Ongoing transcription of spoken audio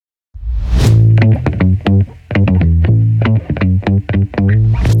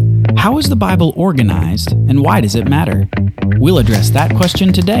is the Bible organized, and why does it matter? We'll address that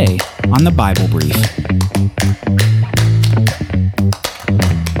question today on the Bible Brief.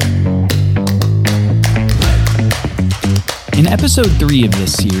 In episode 3 of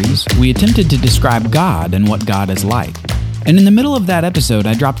this series, we attempted to describe God and what God is like. And in the middle of that episode,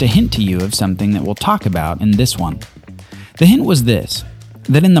 I dropped a hint to you of something that we'll talk about in this one. The hint was this,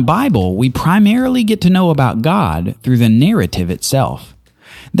 that in the Bible, we primarily get to know about God through the narrative itself.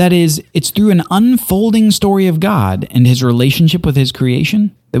 That is, it's through an unfolding story of God and His relationship with His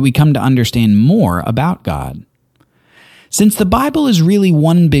creation that we come to understand more about God. Since the Bible is really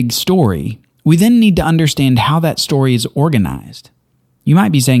one big story, we then need to understand how that story is organized. You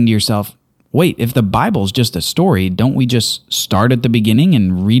might be saying to yourself, wait, if the Bible's just a story, don't we just start at the beginning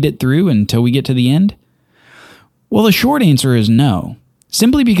and read it through until we get to the end? Well, the short answer is no,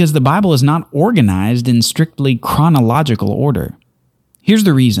 simply because the Bible is not organized in strictly chronological order. Here's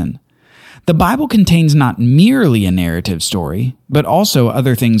the reason. The Bible contains not merely a narrative story, but also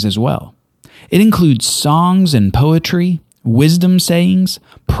other things as well. It includes songs and poetry, wisdom sayings,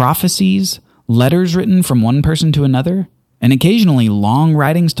 prophecies, letters written from one person to another, and occasionally long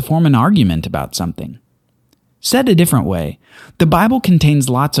writings to form an argument about something. Said a different way, the Bible contains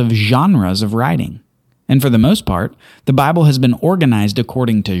lots of genres of writing. And for the most part, the Bible has been organized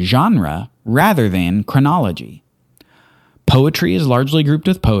according to genre rather than chronology. Poetry is largely grouped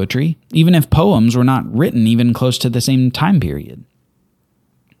with poetry, even if poems were not written even close to the same time period.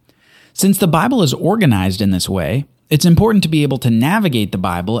 Since the Bible is organized in this way, it's important to be able to navigate the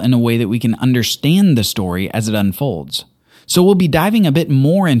Bible in a way that we can understand the story as it unfolds. So we'll be diving a bit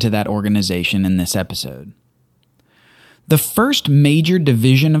more into that organization in this episode. The first major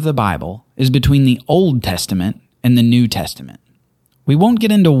division of the Bible is between the Old Testament and the New Testament. We won't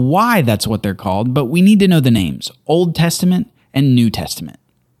get into why that's what they're called, but we need to know the names, Old Testament and New Testament.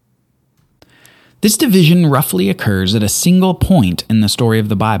 This division roughly occurs at a single point in the story of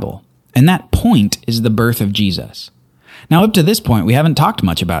the Bible, and that point is the birth of Jesus. Now, up to this point, we haven't talked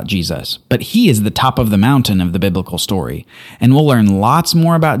much about Jesus, but He is the top of the mountain of the biblical story, and we'll learn lots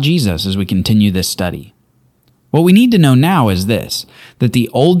more about Jesus as we continue this study. What we need to know now is this, that the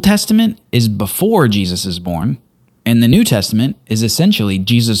Old Testament is before Jesus is born, and the New Testament is essentially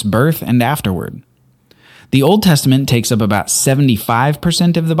Jesus' birth and afterward. The Old Testament takes up about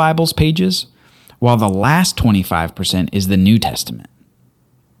 75% of the Bible's pages, while the last 25% is the New Testament.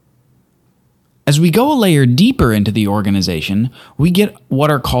 As we go a layer deeper into the organization, we get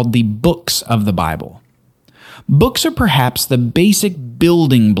what are called the books of the Bible. Books are perhaps the basic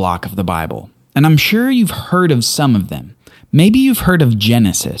building block of the Bible, and I'm sure you've heard of some of them. Maybe you've heard of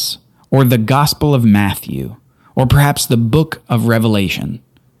Genesis, or the Gospel of Matthew, or perhaps the Book of Revelation.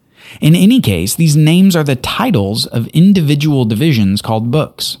 In any case, these names are the titles of individual divisions called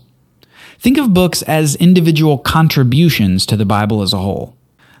books. Think of books as individual contributions to the Bible as a whole.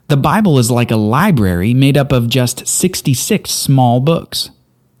 The Bible is like a library made up of just 66 small books.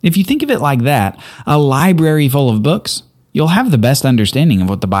 If you think of it like that, a library full of books, you'll have the best understanding of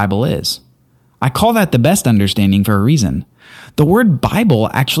what the Bible is. I call that the best understanding for a reason. The word Bible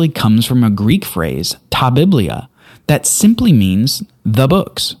actually comes from a Greek phrase, ta biblia, that simply means the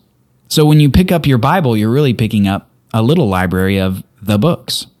books. So when you pick up your Bible, you're really picking up a little library of the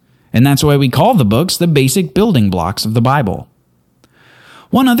books. And that's why we call the books the basic building blocks of the Bible.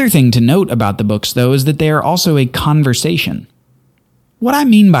 One other thing to note about the books, though, is that they are also a conversation. What I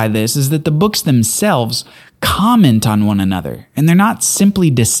mean by this is that the books themselves comment on one another, and they're not simply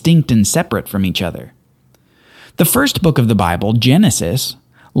distinct and separate from each other. The first book of the Bible, Genesis,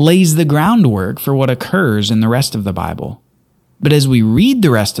 lays the groundwork for what occurs in the rest of the Bible. But as we read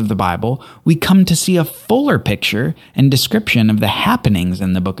the rest of the Bible, we come to see a fuller picture and description of the happenings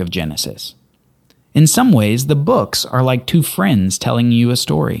in the book of Genesis. In some ways, the books are like two friends telling you a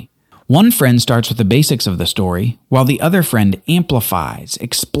story. One friend starts with the basics of the story, while the other friend amplifies,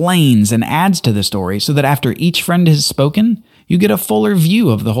 explains, and adds to the story so that after each friend has spoken, you get a fuller view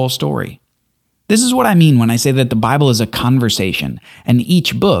of the whole story. This is what I mean when I say that the Bible is a conversation, and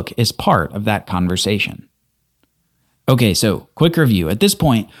each book is part of that conversation. Okay, so quick review. At this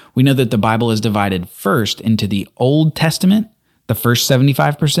point, we know that the Bible is divided first into the Old Testament, the first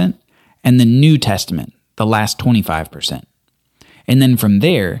 75%, and the New Testament, the last 25%. And then from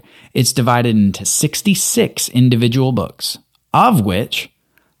there, it's divided into 66 individual books, of which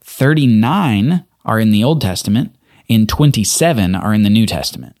 39 are in the Old Testament and 27 are in the New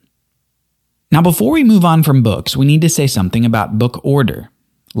Testament. Now, before we move on from books, we need to say something about book order.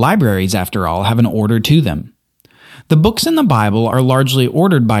 Libraries, after all, have an order to them. The books in the Bible are largely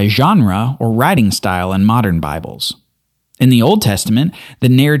ordered by genre or writing style in modern Bibles. In the Old Testament, the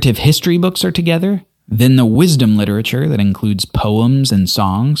narrative history books are together, then the wisdom literature that includes poems and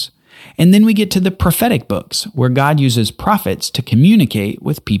songs, and then we get to the prophetic books, where God uses prophets to communicate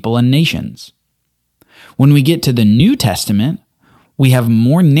with people and nations. When we get to the New Testament, we have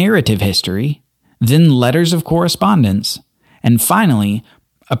more narrative history, then letters of correspondence, and finally,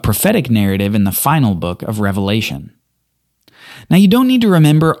 a prophetic narrative in the final book of Revelation. Now, you don't need to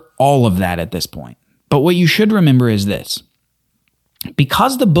remember all of that at this point, but what you should remember is this.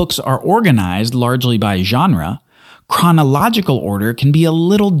 Because the books are organized largely by genre, chronological order can be a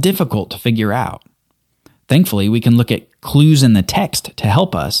little difficult to figure out. Thankfully, we can look at clues in the text to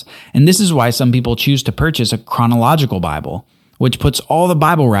help us, and this is why some people choose to purchase a chronological Bible, which puts all the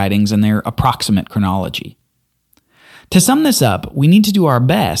Bible writings in their approximate chronology. To sum this up, we need to do our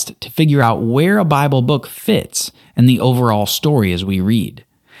best to figure out where a Bible book fits in the overall story as we read.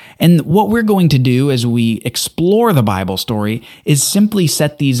 And what we're going to do as we explore the Bible story is simply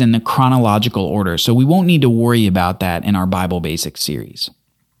set these in a chronological order, so we won't need to worry about that in our Bible Basics series.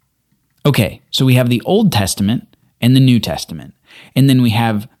 Okay, so we have the Old Testament and the New Testament, and then we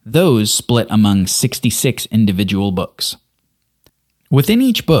have those split among 66 individual books. Within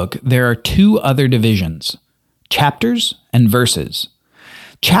each book, there are two other divisions: chapters and verses.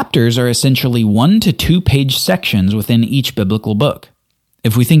 Chapters are essentially 1 to 2 page sections within each biblical book.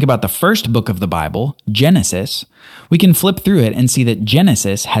 If we think about the first book of the Bible, Genesis, we can flip through it and see that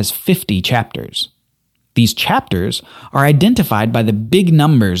Genesis has 50 chapters. These chapters are identified by the big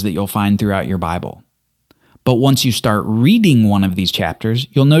numbers that you'll find throughout your Bible. But once you start reading one of these chapters,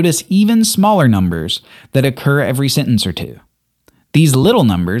 you'll notice even smaller numbers that occur every sentence or two. These little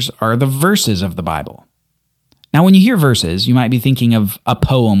numbers are the verses of the Bible. Now, when you hear verses, you might be thinking of a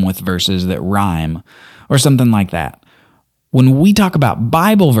poem with verses that rhyme, or something like that. When we talk about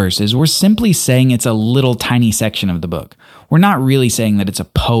Bible verses, we're simply saying it's a little tiny section of the book. We're not really saying that it's a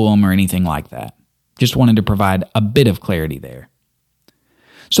poem or anything like that. Just wanted to provide a bit of clarity there.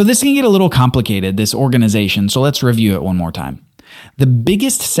 So this can get a little complicated, this organization, so let's review it one more time. The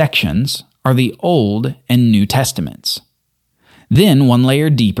biggest sections are the Old and New Testaments. Then, one layer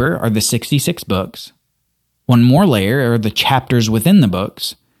deeper are the 66 books. One more layer are the chapters within the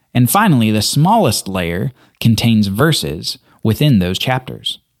books. And finally, the smallest layer contains verses within those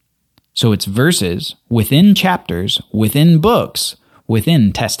chapters. So it's verses within chapters, within books,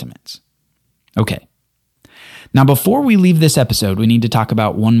 within testaments. Okay. Now, before we leave this episode, we need to talk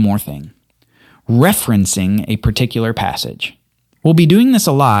about one more thing: referencing a particular passage. We'll be doing this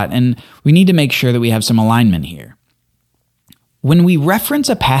a lot, and we need to make sure that we have some alignment here. When we reference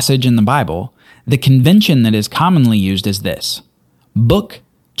a passage in the Bible, the convention that is commonly used is this: book,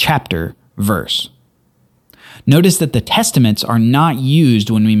 chapter, verse. Notice that the testaments are not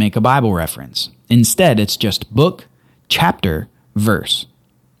used when we make a Bible reference. Instead, it's just book, chapter, verse.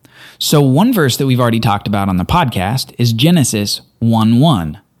 So one verse that we've already talked about on the podcast is Genesis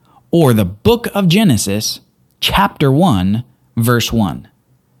 1:1, or the book of Genesis, chapter 1, verse 1.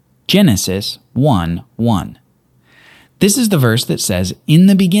 Genesis 1:1. This is the verse that says, "In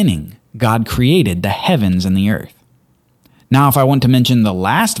the beginning, God created the heavens and the earth." Now, if I want to mention the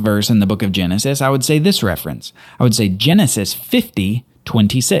last verse in the book of Genesis, I would say this reference. I would say Genesis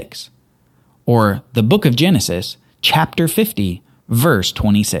 50:26, or the book of Genesis, chapter 50, verse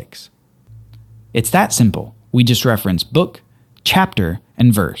 26. It's that simple. We just reference book, chapter,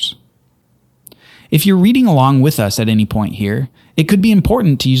 and verse. If you're reading along with us at any point here, it could be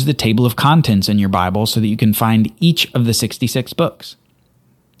important to use the table of contents in your Bible so that you can find each of the 66 books.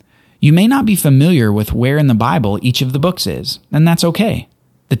 You may not be familiar with where in the Bible each of the books is, and that's okay.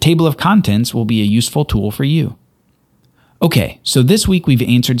 The table of contents will be a useful tool for you. Okay, so this week we've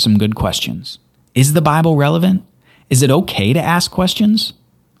answered some good questions. Is the Bible relevant? Is it okay to ask questions?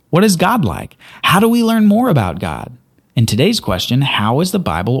 What is God like? How do we learn more about God? In today's question, how is the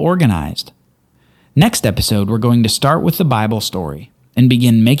Bible organized? Next episode, we're going to start with the Bible story and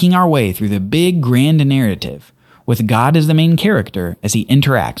begin making our way through the big, grand narrative, with God as the main character as he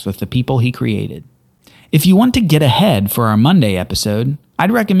interacts with the people he created. If you want to get ahead for our Monday episode,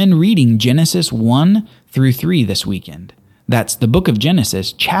 I'd recommend reading Genesis 1 through 3 this weekend. That's the book of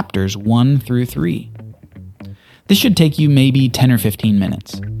Genesis, chapters 1 through 3. This should take you maybe 10 or 15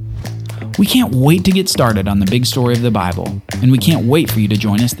 minutes. We can't wait to get started on the big story of the Bible, and we can't wait for you to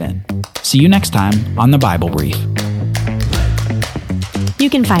join us then. See you next time on the Bible Brief. You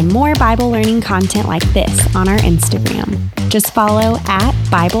can find more Bible learning content like this on our Instagram. Just follow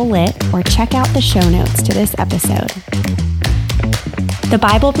 @BibleLit or check out the show notes to this episode. The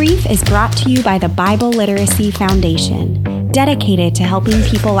Bible Brief is brought to you by the Bible Literacy Foundation, dedicated to helping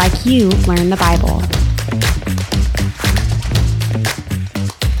people like you learn the Bible.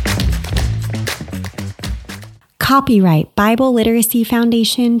 Copyright Bible Literacy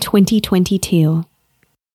Foundation 2022.